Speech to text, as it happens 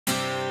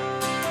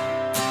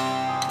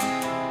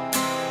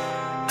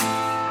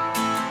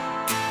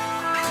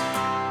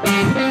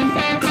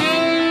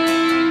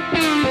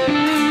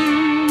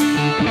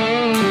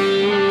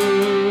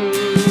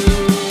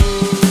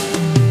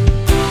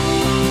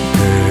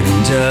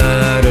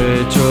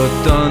그림자를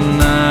쫓던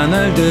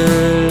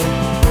나날들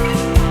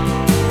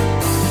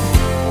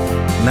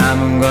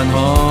남은 건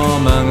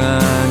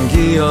허망한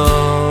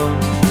기억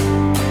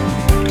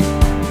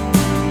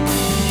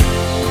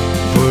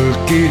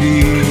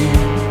불길이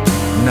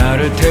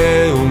나를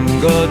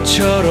태운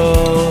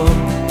것처럼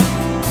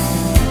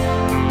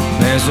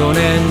내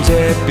손엔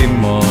잿빛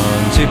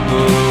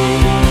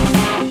먼지뿐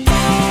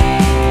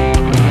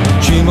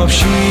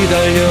쉼없이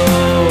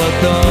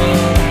달려왔던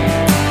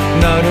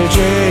나를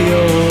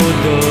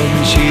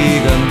죄어오던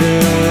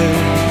시간들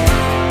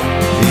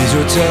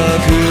이조차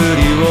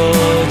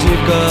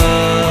그리워질까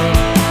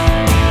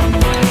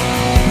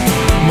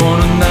먼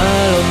날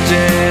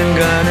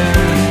언젠가는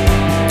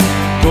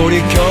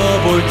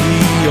돌이켜볼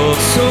기억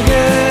속에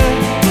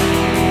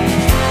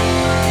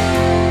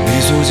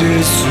미소 질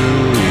수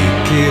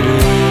있기를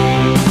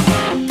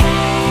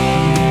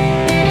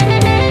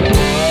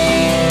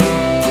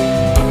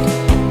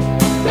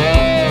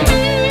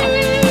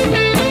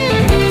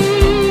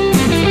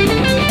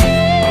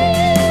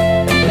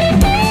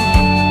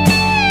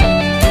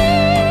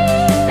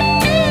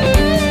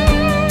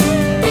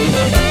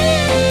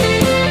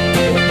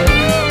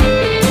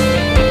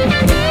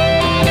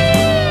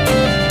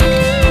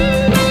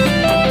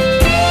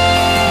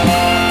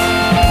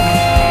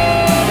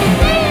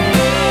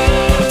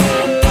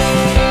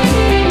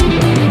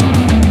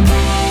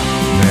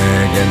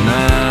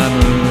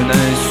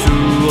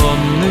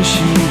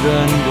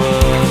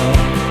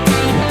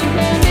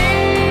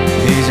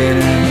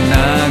이제는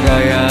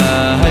나가야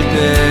할 때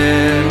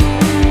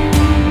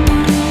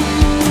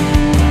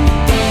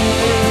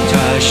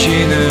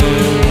자신을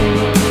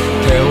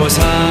태워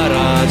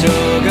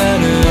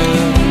사라져가는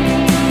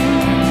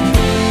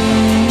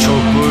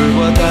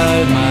촛불과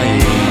닮아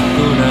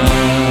있구나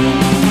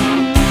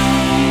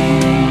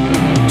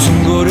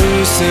충고를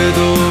새도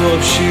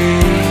없이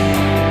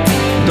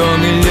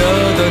떠밀려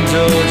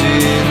던져진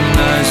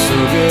날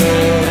속에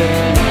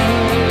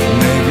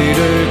내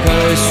길을 갈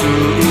수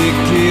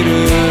있기를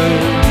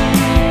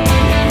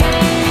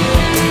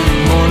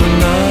먼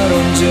날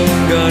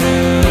언젠가는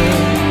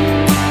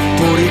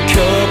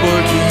돌이켜볼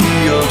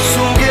기억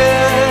속에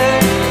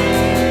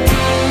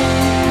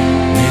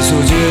미소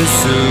질 수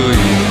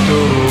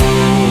있도록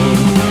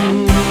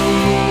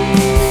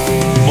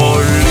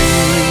멀리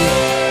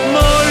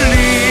멀리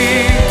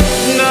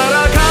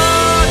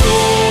날아가고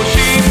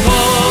싶어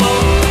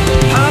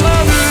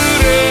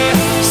밤하늘의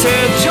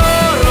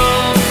새처럼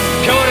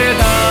별에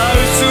닿을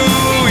수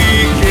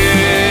있게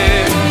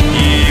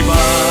이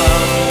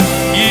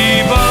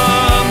밤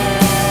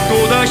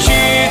또다시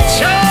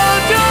찾아오겠지만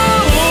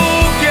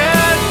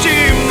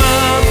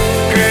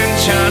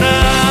괜찮아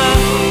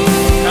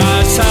다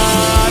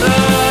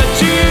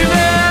사라지네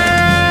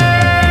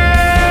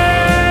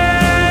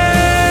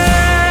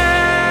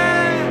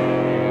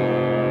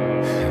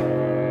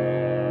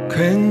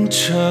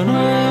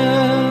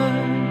괜찮아